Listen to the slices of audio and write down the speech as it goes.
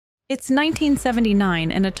It's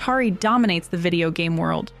 1979 and Atari dominates the video game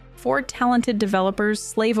world. 4 talented developers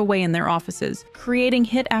slave away in their offices, creating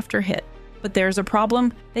hit after hit. But there's a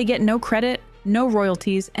problem. They get no credit, no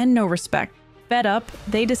royalties, and no respect. Fed up,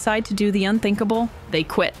 they decide to do the unthinkable. They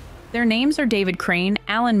quit. Their names are David Crane,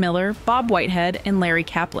 Alan Miller, Bob Whitehead, and Larry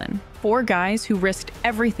Kaplan. 4 guys who risked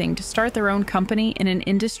everything to start their own company in an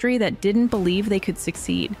industry that didn't believe they could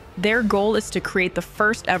succeed. Their goal is to create the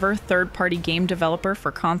first ever third-party game developer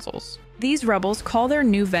for consoles. These rebels call their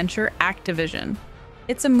new venture Activision.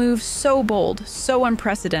 It's a move so bold, so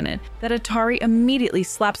unprecedented, that Atari immediately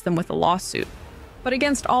slaps them with a lawsuit. But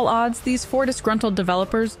against all odds, these 4 disgruntled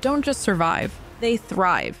developers don't just survive, they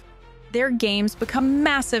thrive. Their games become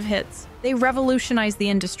massive hits, they revolutionize the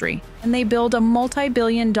industry, and they build a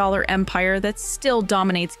multi-billion-dollar empire that still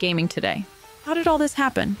dominates gaming today. How did all this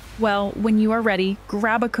happen? Well, when you are ready,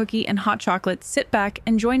 grab a cookie and hot chocolate, sit back,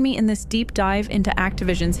 and join me in this deep dive into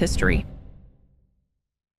Activision's history.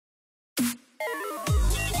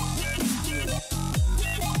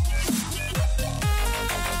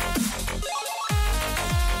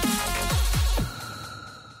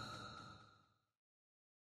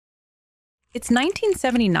 It's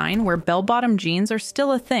 1979 where bell-bottom jeans are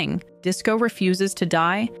still a thing, disco refuses to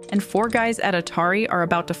die, and 4 guys at Atari are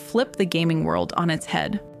about to flip the gaming world on its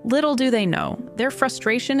head. Little do they know, their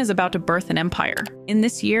frustration is about to birth an empire. In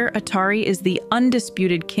this year, Atari is the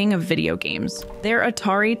undisputed king of video games. Their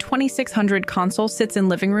Atari 2600 console sits in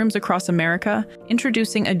living rooms across America,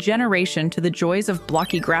 introducing a generation to the joys of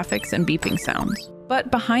blocky graphics and beeping sounds.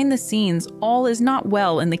 But behind the scenes, all is not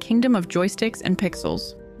well in the kingdom of joysticks and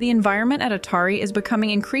pixels. The environment at Atari is becoming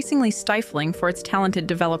increasingly stifling for its talented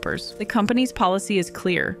developers. The company's policy is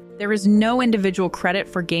clear. There is no individual credit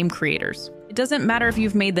for game creators. It doesn't matter if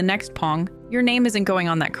you've made the next Pong, your name isn't going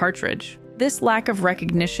on that cartridge. This lack of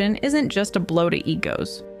recognition isn't just a blow to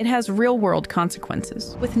egos. It has real-world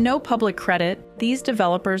consequences. With no public credit, these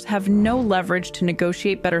developers have no leverage to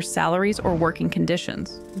negotiate better salaries or working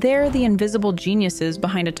conditions. They're the invisible geniuses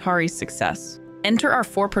behind Atari's success. Enter our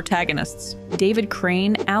 4 protagonists: David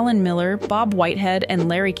Crane, Alan Miller, Bob Whitehead, and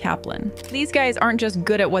Larry Kaplan. These guys aren't just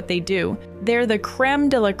good at what they do, they're the creme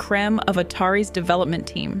de la creme of Atari's development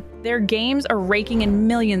team. Their games are raking in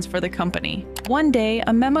millions for the company. One day,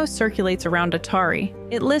 a memo circulates around Atari.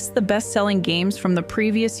 It lists the best-selling games from the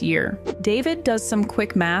previous year. David does some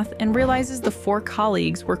quick math and realizes the 4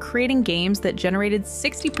 colleagues were creating games that generated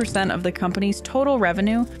 60% of the company's total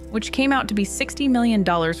revenue, which came out to be $60 million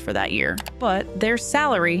for that year. But their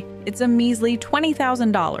salary, it's a measly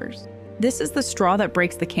 $20,000. This is the straw that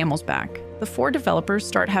breaks the camel's back. The 4 developers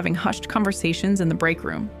start having hushed conversations in the break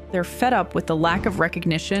room. They're fed up with the lack of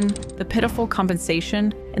recognition, the pitiful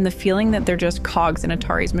compensation, and the feeling that they're just cogs in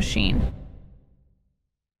Atari's machine.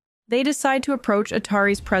 They decide to approach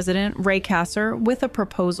Atari's president, Ray Kasser, with a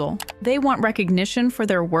proposal. They want recognition for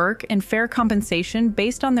their work and fair compensation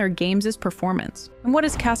based on their games' performance. And what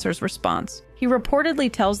is Kasser's response? He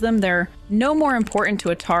reportedly tells them they're no more important to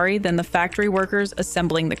Atari than the factory workers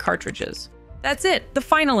assembling the cartridges. That's it, the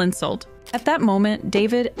final insult. At that moment,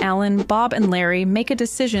 David, Alan, Bob, and Larry make a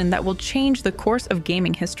decision that will change the course of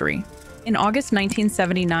gaming history. In August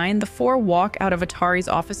 1979, the 4 walk out of Atari's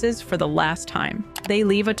offices for the last time. They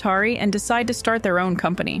leave Atari and decide to start their own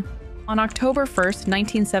company. On October 1st,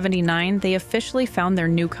 1979, they officially found their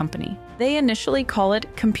new company. They initially call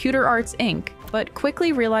it Computer Arts Inc., but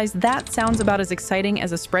quickly realize that sounds about as exciting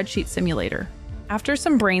as a spreadsheet simulator. After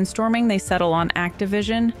some brainstorming, they settle on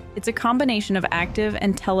Activision. It's a combination of active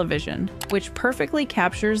and television, which perfectly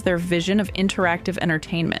captures their vision of interactive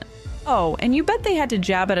entertainment. Oh, and you bet they had to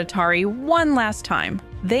jab at Atari one last time.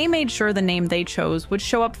 They made sure the name they chose would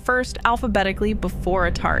show up first alphabetically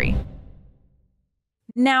before Atari.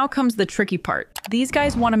 Now comes the tricky part. These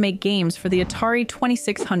guys want to make games for the Atari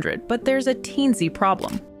 2600, but there's a teensy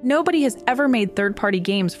problem. Nobody has ever made third-party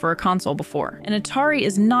games for a console before, and Atari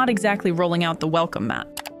is not exactly rolling out the welcome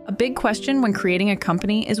mat. A big question when creating a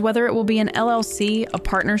company is whether it will be an LLC, a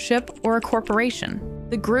partnership, or a corporation.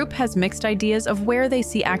 The group has mixed ideas of where they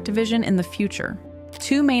see Activision in the future.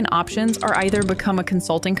 2 main options are either become a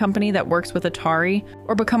consulting company that works with Atari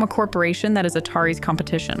or become a corporation that is Atari's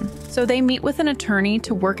competition. So they meet with an attorney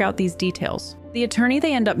to work out these details. The attorney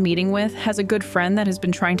they end up meeting with has a good friend that has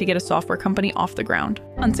been trying to get a software company off the ground,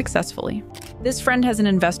 unsuccessfully. This friend has an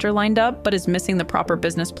investor lined up but is missing the proper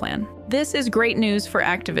business plan. This is great news for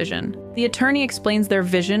Activision. The attorney explains their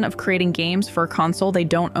vision of creating games for a console they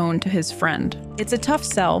don't own to his friend. It's a tough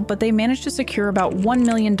sell, but they managed to secure about $1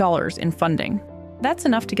 million in funding. That's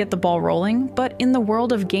enough to get the ball rolling, but in the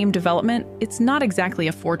world of game development, it's not exactly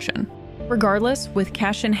a fortune. Regardless, with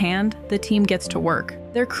cash in hand, the team gets to work.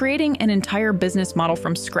 They're creating an entire business model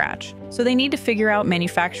from scratch, so they need to figure out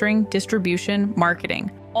manufacturing, distribution, marketing,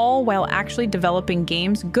 all while actually developing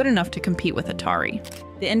games good enough to compete with Atari.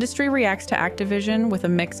 The industry reacts to Activision with a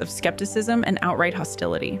mix of skepticism and outright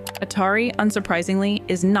hostility. Atari, unsurprisingly,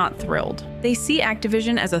 is not thrilled. They see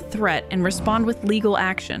Activision as a threat and respond with legal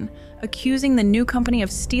action, accusing the new company of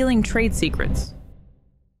stealing trade secrets.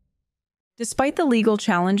 Despite the legal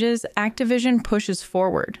challenges, Activision pushes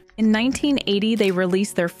forward. In 1980, they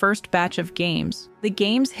released their first batch of games. The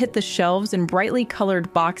games hit the shelves in brightly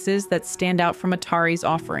colored boxes that stand out from Atari's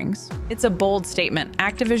offerings. It's a bold statement.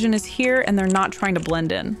 Activision is here and they're not trying to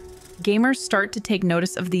blend in. Gamers start to take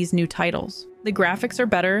notice of these new titles. The graphics are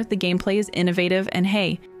better, the gameplay is innovative, and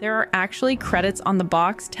hey, there are actually credits on the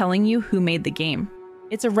box telling you who made the game.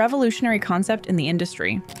 It's a revolutionary concept in the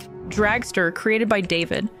industry. Dragster, created by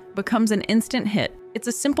David, becomes an instant hit. It's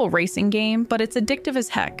a simple racing game, but it's addictive as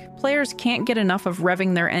heck. Players can't get enough of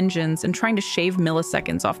revving their engines and trying to shave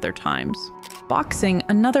milliseconds off their times. Boxing,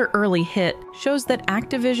 another early hit, shows that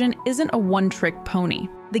Activision isn't a one-trick pony.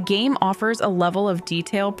 The game offers a level of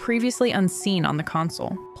detail previously unseen on the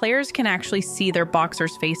console. Players can actually see their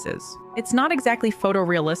boxers' faces. It's not exactly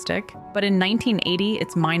photorealistic, but in 1980,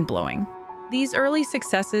 it's mind-blowing. These early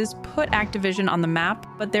successes put Activision on the map,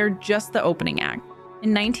 but they're just the opening act.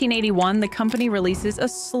 In 1981, the company releases a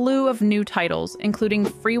slew of new titles, including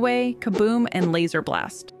Freeway, Kaboom, and Laser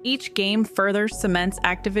Blast. Each game further cements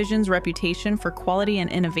Activision's reputation for quality and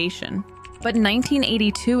innovation. But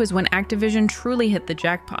 1982 is when Activision truly hit the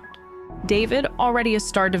jackpot. David, already a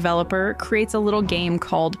star developer, creates a little game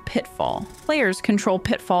called Pitfall. Players control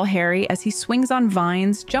Pitfall Harry as he swings on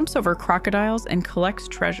vines, jumps over crocodiles, and collects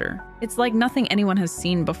treasure. It's like nothing anyone has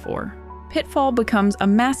seen before. Pitfall becomes a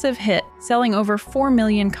massive hit, selling over 4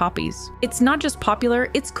 million copies. It's not just popular,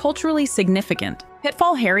 it's culturally significant.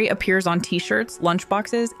 Pitfall Harry appears on t-shirts,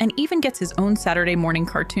 lunchboxes, and even gets his own Saturday morning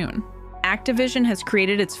cartoon. Activision has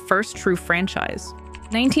created its first true franchise.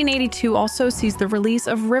 1982 also sees the release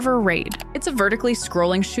of River Raid. It's a vertically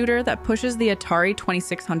scrolling shooter that pushes the Atari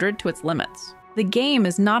 2600 to its limits. The game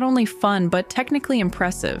is not only fun, but technically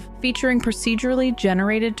impressive, featuring procedurally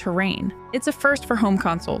generated terrain. It's a first for home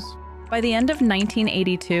consoles. By the end of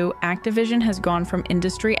 1982, Activision has gone from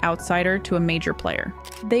industry outsider to a major player.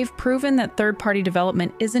 They've proven that third-party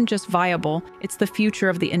development isn't just viable, it's the future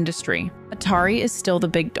of the industry. Atari is still the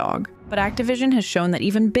big dog, but Activision has shown that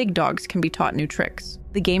even big dogs can be taught new tricks.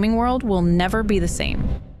 The gaming world will never be the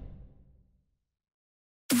same.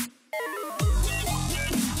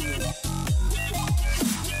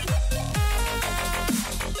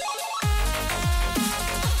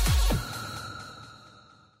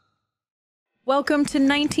 Welcome to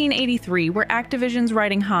 1983, where Activision's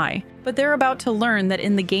riding high, but they're about to learn that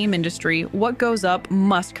in the game industry, what goes up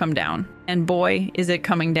must come down. And boy, is it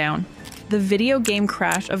coming down. The video game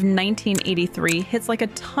crash of 1983 hits like a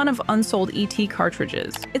ton of unsold ET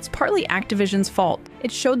cartridges. It's partly Activision's fault.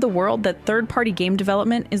 It showed the world that third-party game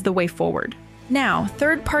development is the way forward. Now,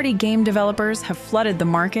 third-party game developers have flooded the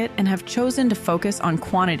market and have chosen to focus on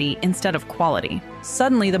quantity instead of quality.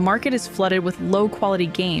 Suddenly, the market is flooded with low-quality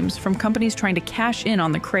games from companies trying to cash in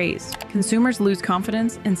on the craze. Consumers lose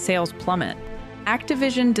confidence and sales plummet.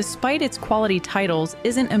 Activision, despite its quality titles,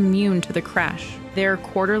 isn't immune to the crash. Their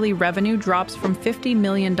quarterly revenue drops from $50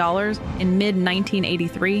 million in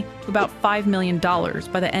mid-1983 to about $5 million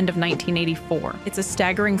by the end of 1984. It's a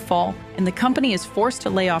staggering fall, and the company is forced to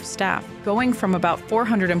lay off staff, going from about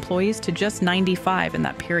 400 employees to just 95 in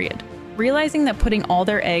that period. Realizing that putting all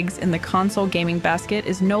their eggs in the console gaming basket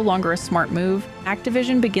is no longer a smart move,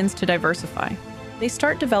 Activision begins to diversify. They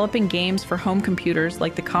start developing games for home computers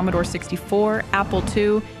like the Commodore 64, Apple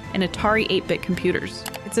II, and Atari 8-bit computers.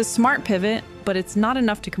 It's a smart pivot, but it's not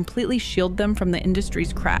enough to completely shield them from the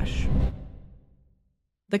industry's crash.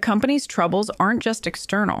 The company's troubles aren't just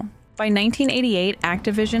external. By 1988,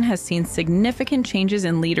 Activision has seen significant changes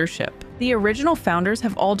in leadership. The original founders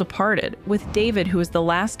have all departed, with David, who is the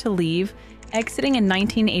last to leave, exiting in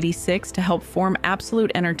 1986 to help form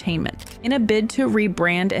Absolute Entertainment. In a bid to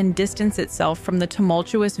rebrand and distance itself from the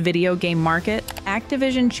tumultuous video game market,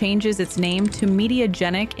 Activision changes its name to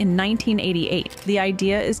Mediagenic in 1988. The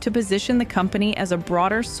idea is to position the company as a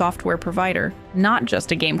broader software provider, not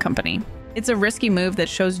just a game company. It's a risky move that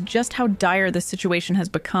shows just how dire the situation has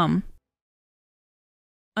become.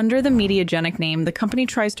 Under the Mediagenic name, the company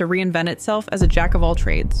tries to reinvent itself as a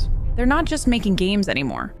jack-of-all-trades. They're not just making games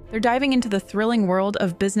anymore. They're diving into the thrilling world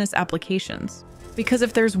of business applications. Because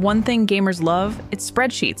if there's one thing gamers love, it's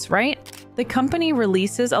spreadsheets, right? The company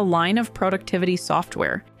releases a line of productivity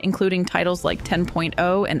software, including titles like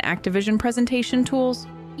 10.0 and Activision presentation tools.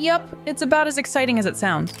 Yup, it's about as exciting as it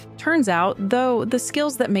sounds. Turns out, though, the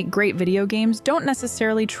skills that make great video games don't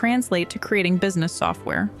necessarily translate to creating business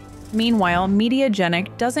software. Meanwhile,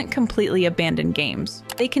 Mediagenic doesn't completely abandon games.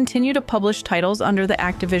 They continue to publish titles under the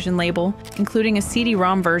Activision label, including a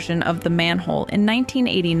CD-ROM version of The Manhole in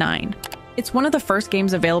 1989. It's one of the first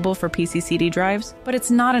games available for PC CD drives, but it's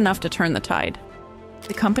not enough to turn the tide.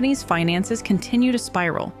 The company's finances continue to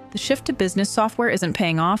spiral. The shift to business software isn't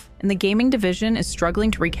paying off, and the gaming division is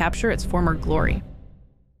struggling to recapture its former glory.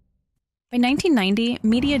 By 1990,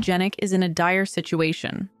 Mediagenic is in a dire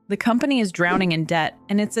situation. The company is drowning in debt,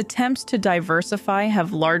 and its attempts to diversify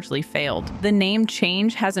have largely failed. The name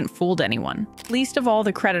change hasn't fooled anyone, least of all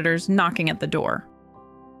the creditors knocking at the door.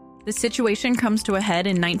 The situation comes to a head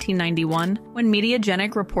in 1991 when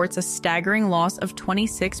Mediagenic reports a staggering loss of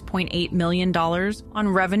 $26.8 million on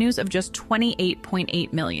revenues of just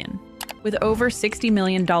 $28.8 million. With over $60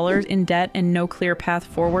 million in debt and no clear path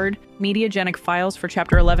forward, Mediagenic files for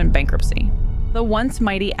Chapter 11 bankruptcy. The once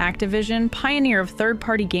mighty Activision, pioneer of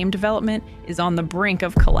third-party game development, is on the brink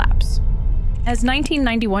of collapse. As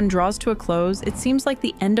 1991 draws to a close, it seems like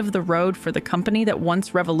the end of the road for the company that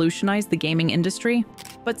once revolutionized the gaming industry.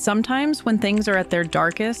 But sometimes, when things are at their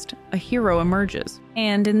darkest, a hero emerges.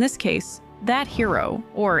 And in this case, that hero,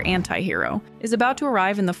 or anti-hero, is about to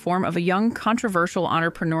arrive in the form of a young, controversial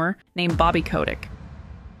entrepreneur named Bobby Kotick.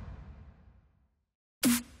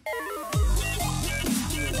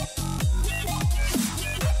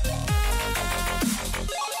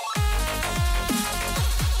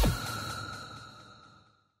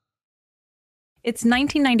 It's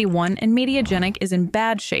 1991 and Mediagenic is in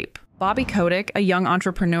bad shape. Bobby Kotick, a young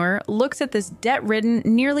entrepreneur, looks at this debt-ridden,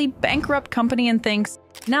 nearly bankrupt company and thinks,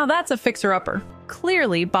 now that's a fixer-upper.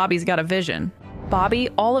 Clearly, Bobby's got a vision. Bobby,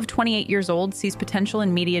 all of 28 years old, sees potential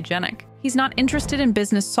in Mediagenic. He's not interested in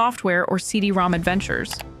business software or CD-ROM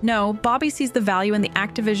adventures. No, Bobby sees the value in the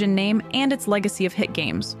Activision name and its legacy of hit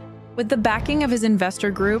games. With the backing of his investor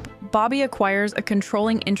group, Bobby acquires a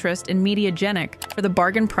controlling interest in Mediagenic for the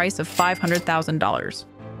bargain price of $500,000.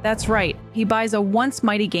 That's right, he buys a once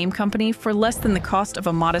mighty game company for less than the cost of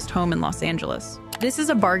a modest home in Los Angeles. This is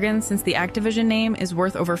a bargain since the Activision name is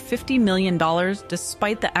worth over $50 million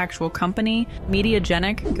despite the actual company,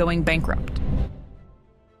 Mediagenic, going bankrupt.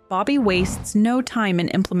 Bobby wastes no time in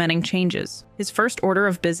implementing changes. His first order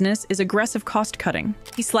of business is aggressive cost cutting.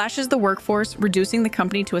 He slashes the workforce, reducing the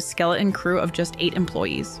company to a skeleton crew of just 8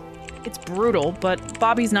 employees. It's brutal, but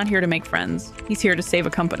Bobby's not here to make friends. He's here to save a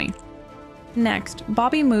company. Next,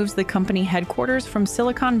 Bobby moves the company headquarters from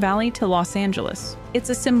Silicon Valley to Los Angeles. It's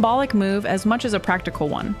a symbolic move as much as a practical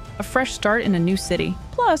one, a fresh start in a new city.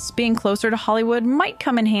 Plus, being closer to Hollywood might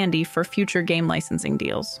come in handy for future game licensing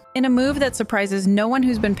deals. In a move that surprises no one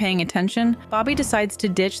who's been paying attention, Bobby decides to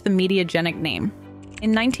ditch the Mediagenic name.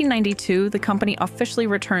 In 1992, the company officially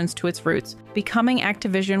returns to its roots, becoming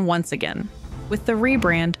Activision once again. With the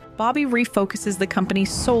rebrand, Bobby refocuses the company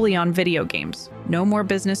solely on video games. No more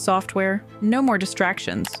business software, no more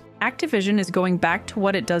distractions. Activision is going back to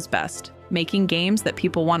what it does best, making games that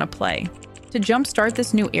people want to play. To jumpstart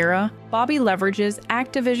this new era, Bobby leverages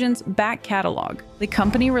Activision's back catalog. The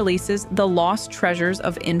company releases The Lost Treasures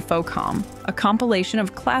of Infocom, a compilation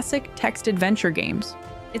of classic text adventure games.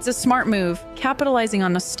 It's a smart move, capitalizing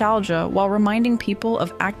on nostalgia while reminding people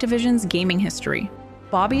of Activision's gaming history.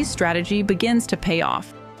 Bobby's strategy begins to pay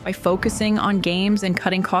off. By focusing on games and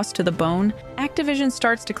cutting costs to the bone, Activision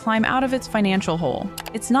starts to climb out of its financial hole.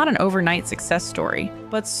 It's not an overnight success story,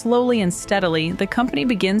 but slowly and steadily, the company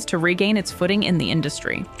begins to regain its footing in the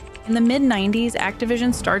industry. In the mid-90s,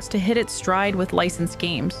 Activision starts to hit its stride with licensed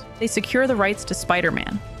games. They secure the rights to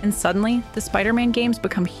Spider-Man, and suddenly, the Spider-Man games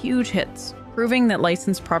become huge hits, proving that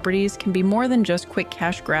licensed properties can be more than just quick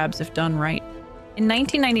cash grabs if done right. In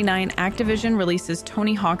 1999, Activision releases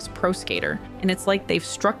Tony Hawk's Pro Skater, and it's like they've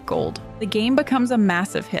struck gold. The game becomes a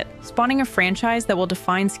massive hit, spawning a franchise that will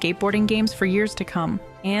define skateboarding games for years to come.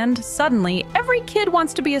 And suddenly, every kid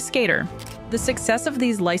wants to be a skater. The success of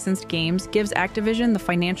these licensed games gives Activision the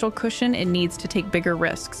financial cushion it needs to take bigger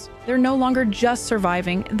risks. They're no longer just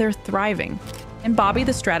surviving, they're thriving. And Bobby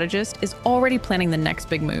the strategist is already planning the next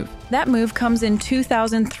big move. That move comes in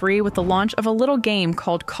 2003 with the launch of a little game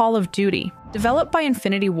called Call of Duty. Developed by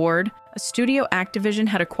Infinity Ward, a studio Activision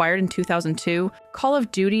had acquired in 2002, Call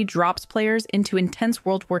of Duty drops players into intense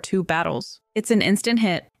World War II battles. It's an instant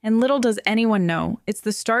hit, and little does anyone know, it's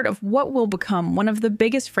the start of what will become one of the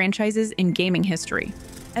biggest franchises in gaming history.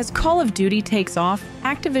 As Call of Duty takes off,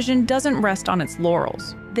 Activision doesn't rest on its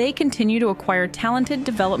laurels. They continue to acquire talented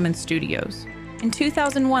development studios. In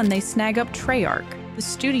 2001, they snag up Treyarch, the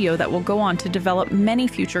studio that will go on to develop many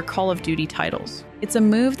future Call of Duty titles. It's a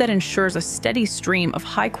move that ensures a steady stream of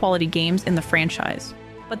high-quality games in the franchise.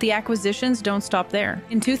 But the acquisitions don't stop there.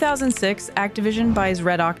 In 2006, Activision buys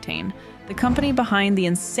Red Octane, the company behind the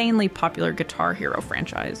insanely popular Guitar Hero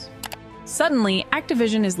franchise. Suddenly,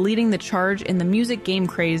 Activision is leading the charge in the music game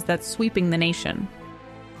craze that's sweeping the nation.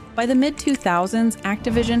 By the mid-2000s,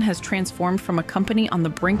 Activision has transformed from a company on the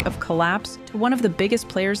brink of collapse to one of the biggest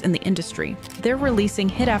players in the industry. They're releasing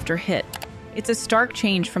hit after hit. It's a stark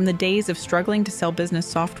change from the days of struggling to sell business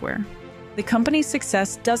software. The company's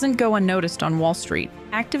success doesn't go unnoticed on Wall Street.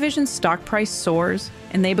 Activision's stock price soars,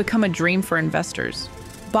 and they become a dream for investors.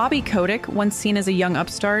 Bobby Kotick, once seen as a young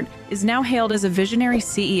upstart, is now hailed as a visionary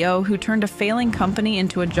CEO who turned a failing company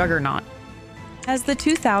into a juggernaut. As the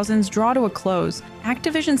 2000s draw to a close,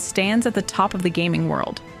 Activision stands at the top of the gaming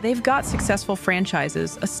world. They've got successful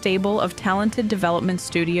franchises, a stable of talented development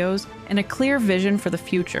studios, and a clear vision for the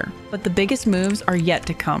future. But the biggest moves are yet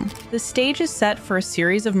to come. The stage is set for a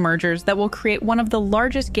series of mergers that will create one of the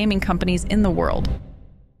largest gaming companies in the world.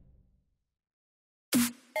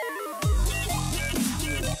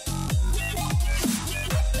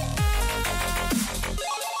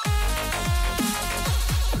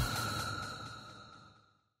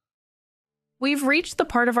 We've reached the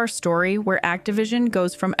part of our story where Activision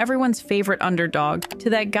goes from everyone's favorite underdog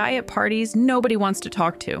to that guy at parties nobody wants to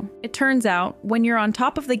talk to. It turns out, when you're on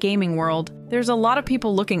top of the gaming world, there's a lot of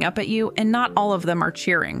people looking up at you and not all of them are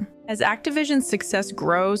cheering. As Activision's success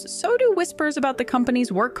grows, so do whispers about the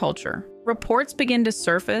company's work culture. Reports begin to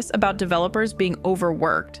surface about developers being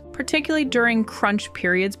overworked, particularly during crunch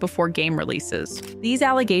periods before game releases. These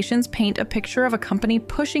allegations paint a picture of a company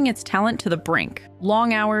pushing its talent to the brink.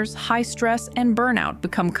 Long hours, high stress, and burnout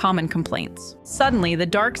become common complaints. Suddenly, the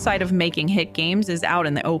dark side of making hit games is out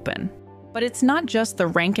in the open. But it's not just the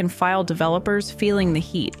rank-and-file developers feeling the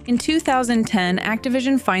heat. In 2010,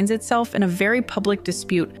 Activision finds itself in a very public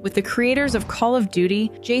dispute with the creators of Call of Duty,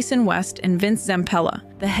 Jason West and Vince Zampella,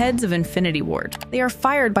 the heads of Infinity Ward. They are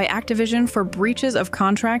fired by Activision for breaches of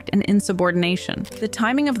contract and insubordination. The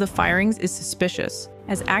timing of the firings is suspicious,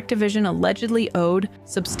 as Activision allegedly owed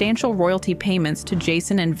substantial royalty payments to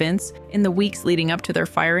Jason and Vince in the weeks leading up to their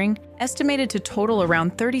firing, estimated to total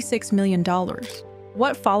around $36 million.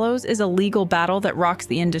 What follows is a legal battle that rocks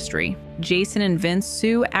the industry. Jason and Vince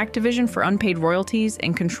sue Activision for unpaid royalties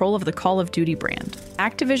and control of the Call of Duty brand.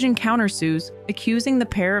 Activision countersues, accusing the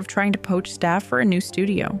pair of trying to poach staff for a new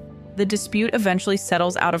studio. The dispute eventually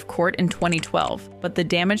settles out of court in 2012, but the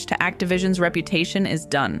damage to Activision's reputation is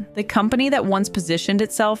done. The company that once positioned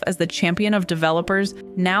itself as the champion of developers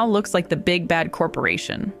now looks like the big bad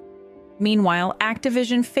corporation. Meanwhile,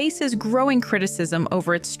 Activision faces growing criticism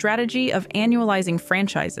over its strategy of annualizing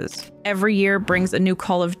franchises. Every year brings a new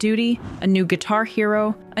Call of Duty, a new Guitar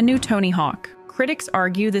Hero, a new Tony Hawk. Critics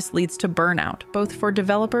argue this leads to burnout, both for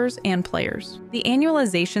developers and players. The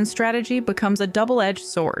annualization strategy becomes a double-edged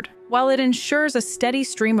sword. While it ensures a steady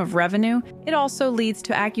stream of revenue, it also leads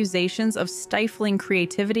to accusations of stifling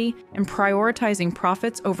creativity and prioritizing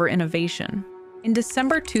profits over innovation. In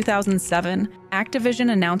December 2007,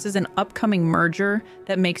 Activision announces an upcoming merger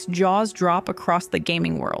that makes jaws drop across the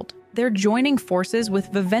gaming world. They're joining forces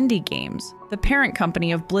with Vivendi Games, the parent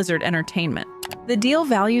company of Blizzard Entertainment. The deal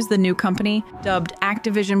values the new company, dubbed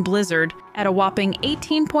Activision Blizzard, at a whopping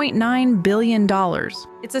 $18.9 billion.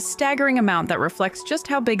 It's a staggering amount that reflects just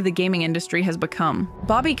how big the gaming industry has become.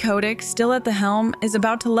 Bobby Kotick, still at the helm, is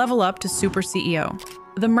about to level up to Super CEO.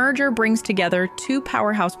 The merger brings together two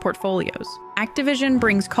powerhouse portfolios. Activision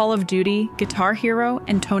brings Call of Duty, Guitar Hero,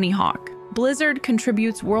 and Tony Hawk. Blizzard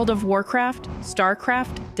contributes World of Warcraft,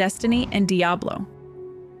 StarCraft, Destiny, and Diablo.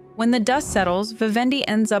 When the dust settles, Vivendi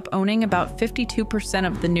ends up owning about 52%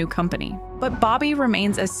 of the new company. But Bobby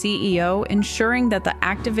remains as CEO, ensuring that the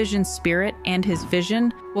Activision spirit and his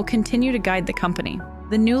vision will continue to guide the company.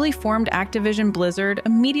 The newly formed Activision Blizzard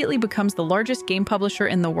immediately becomes the largest game publisher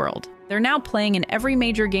in the world. They're now playing in every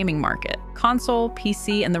major gaming market: console,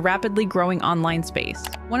 PC, and the rapidly growing online space.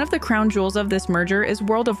 One of the crown jewels of this merger is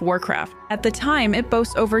World of Warcraft. At the time, it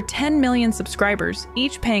boasts over 10 million subscribers,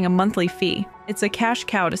 each paying a monthly fee. It's a cash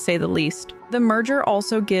cow to say the least. The merger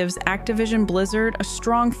also gives Activision Blizzard a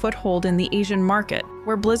strong foothold in the Asian market,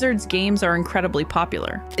 where Blizzard's games are incredibly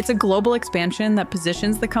popular. It's a global expansion that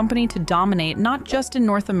positions the company to dominate not just in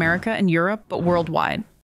North America and Europe, but worldwide.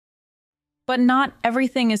 But not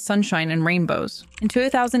everything is sunshine and rainbows. In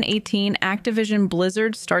 2018, Activision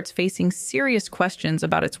Blizzard starts facing serious questions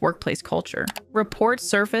about its workplace culture. Reports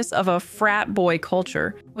surface of a frat boy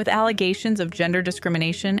culture, with allegations of gender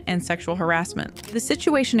discrimination and sexual harassment. The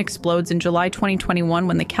situation explodes in July 2021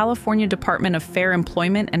 when the California Department of Fair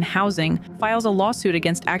Employment and Housing files a lawsuit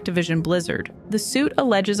against Activision Blizzard. The suit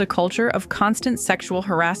alleges a culture of constant sexual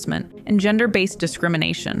harassment and gender-based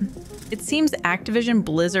discrimination. It seems Activision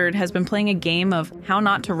Blizzard has been playing a game of how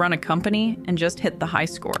not to run a company and just hit the high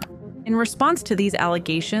score. In response to these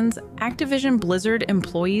allegations, Activision Blizzard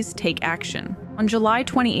employees take action. On July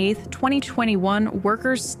 28, 2021,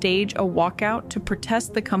 workers stage a walkout to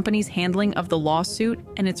protest the company's handling of the lawsuit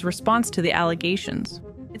and its response to the allegations.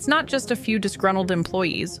 It's not just a few disgruntled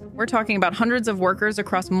employees. We're talking about hundreds of workers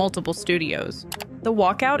across multiple studios. The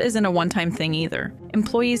walkout isn't a one-time thing either.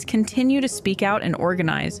 Employees continue to speak out and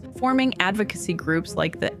organize, forming advocacy groups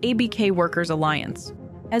like the ABK Workers Alliance.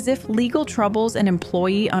 As if legal troubles and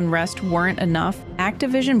employee unrest weren't enough,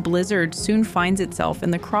 Activision Blizzard soon finds itself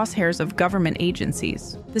in the crosshairs of government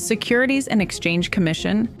agencies. The Securities and Exchange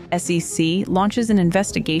Commission, SEC, launches an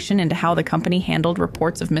investigation into how the company handled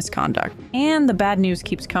reports of misconduct. And the bad news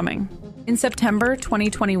keeps coming. In September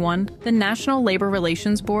 2021, the National Labor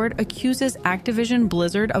Relations Board accuses Activision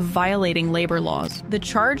Blizzard of violating labor laws. The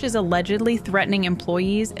charge is allegedly threatening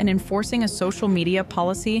employees and enforcing a social media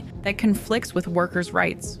policy that conflicts with workers'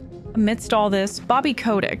 rights. Amidst all this, Bobby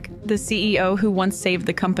Kotick, the CEO who once saved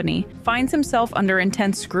the company, finds himself under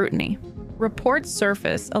intense scrutiny. Reports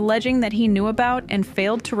surface alleging that he knew about and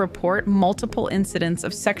failed to report multiple incidents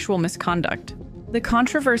of sexual misconduct. The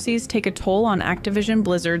controversies take a toll on Activision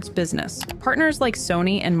Blizzard's business. Partners like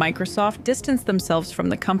Sony and Microsoft distance themselves from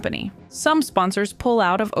the company. Some sponsors pull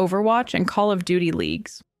out of Overwatch and Call of Duty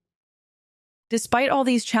leagues. Despite all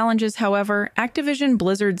these challenges, however, Activision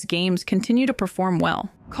Blizzard's games continue to perform well.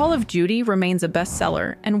 Call of Duty remains a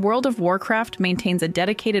bestseller, and World of Warcraft maintains a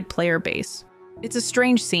dedicated player base. It's a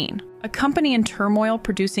strange scene, a company in turmoil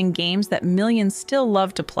producing games that millions still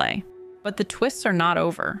love to play. But the twists are not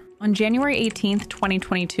over. On January 18,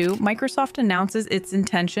 2022, Microsoft announces its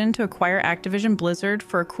intention to acquire Activision Blizzard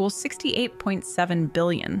for a cool $68.7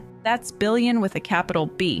 billion. That's billion with a capital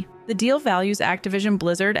B. The deal values Activision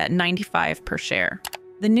Blizzard at $95 per share.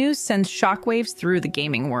 The news sends shockwaves through the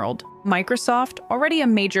gaming world. Microsoft, already a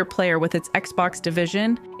major player with its Xbox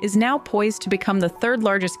division, is now poised to become the third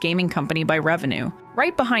largest gaming company by revenue,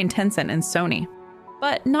 right behind Tencent and Sony.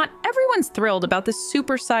 But not everyone's thrilled about this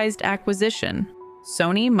supersized acquisition.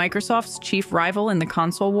 Sony, Microsoft's chief rival in the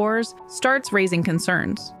console wars, starts raising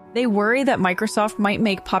concerns. They worry that Microsoft might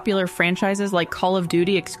make popular franchises like Call of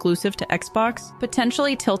Duty exclusive to Xbox,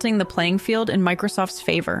 potentially tilting the playing field in Microsoft's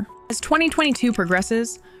favor. As 2022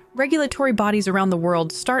 progresses, regulatory bodies around the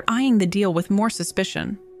world start eyeing the deal with more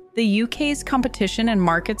suspicion. The UK's Competition and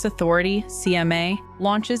Markets Authority, CMA,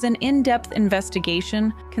 launches an in-depth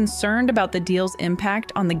investigation concerned about the deal's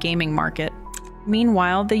impact on the gaming market.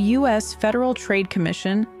 Meanwhile, the US Federal Trade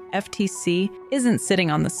Commission, FTC, isn't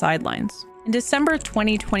sitting on the sidelines. In December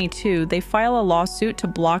 2022, they file a lawsuit to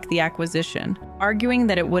block the acquisition, arguing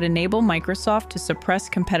that it would enable Microsoft to suppress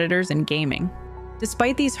competitors in gaming.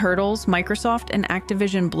 Despite these hurdles, Microsoft and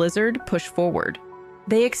Activision Blizzard push forward.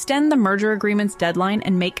 They extend the merger agreement's deadline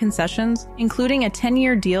and make concessions, including a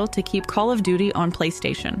 10-year deal to keep Call of Duty on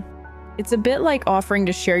PlayStation. It's a bit like offering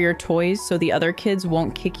to share your toys so the other kids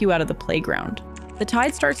won't kick you out of the playground. The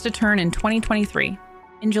tide starts to turn in 2023.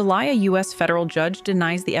 In July, a U.S. federal judge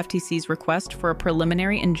denies the FTC's request for a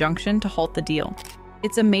preliminary injunction to halt the deal.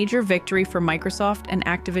 It's a major victory for Microsoft and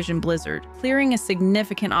Activision Blizzard, clearing a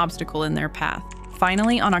significant obstacle in their path.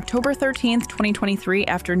 Finally, on October 13, 2023,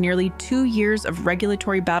 after nearly 2 years of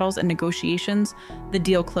regulatory battles and negotiations, the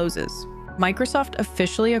deal closes. Microsoft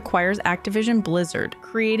officially acquires Activision Blizzard,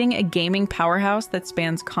 creating a gaming powerhouse that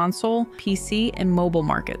spans console, PC, and mobile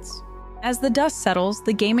markets. As the dust settles,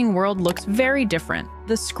 the gaming world looks very different.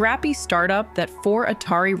 The scrappy startup that 4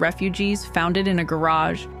 Atari refugees founded in a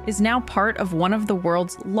garage is now part of one of the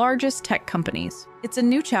world's largest tech companies. It's a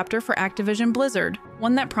new chapter for Activision Blizzard,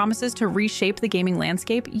 one that promises to reshape the gaming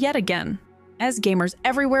landscape yet again. As gamers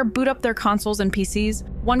everywhere boot up their consoles and PCs,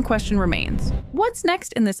 one question remains: what's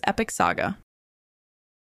next in this epic saga?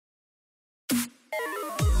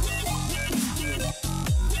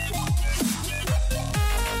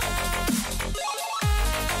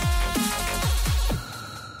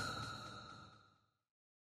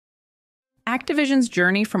 Activision's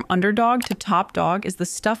journey from underdog to top dog is the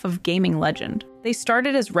stuff of gaming legend. They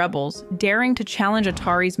started as rebels, daring to challenge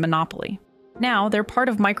Atari's monopoly. Now, they're part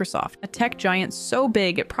of Microsoft, a tech giant so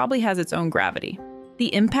big it probably has its own gravity.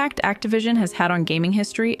 The impact Activision has had on gaming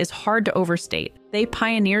history is hard to overstate. They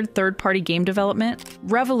pioneered third-party game development,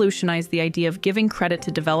 revolutionized the idea of giving credit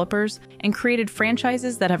to developers, and created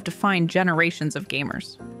franchises that have defined generations of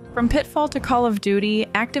gamers. From Pitfall to Call of Duty,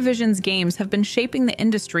 Activision's games have been shaping the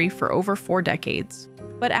industry for over 4 decades.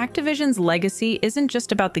 But Activision's legacy isn't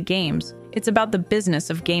just about the games, it's about the business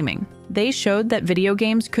of gaming. They showed that video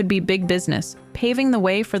games could be big business, paving the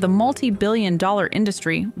way for the multi-billion-dollar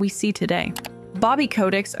industry we see today. Bobby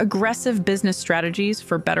Kotick's aggressive business strategies,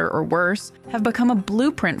 for better or worse, have become a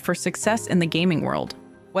blueprint for success in the gaming world.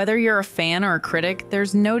 Whether you're a fan or a critic,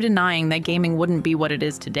 there's no denying that gaming wouldn't be what it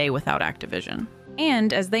is today without Activision.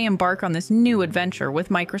 And as they embark on this new adventure with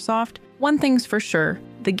Microsoft, one thing's for sure,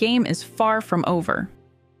 the game is far from over.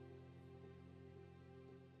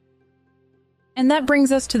 And that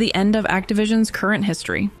brings us to the end of Activision's current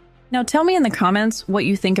history. Now tell me in the comments what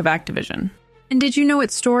you think of Activision. And did you know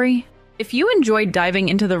its story? If you enjoyed diving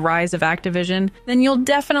into the rise of Activision, then you'll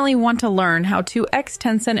definitely want to learn how 2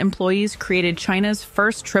 ex-Tencent employees created China's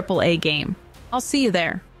first AAA game. I'll see you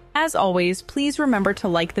there. As always, please remember to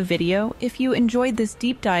like the video if you enjoyed this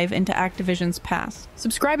deep dive into Activision's past.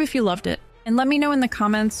 Subscribe if you loved it, and let me know in the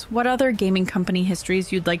comments what other gaming company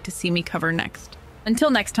histories you'd like to see me cover next.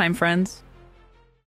 Until next time, friends.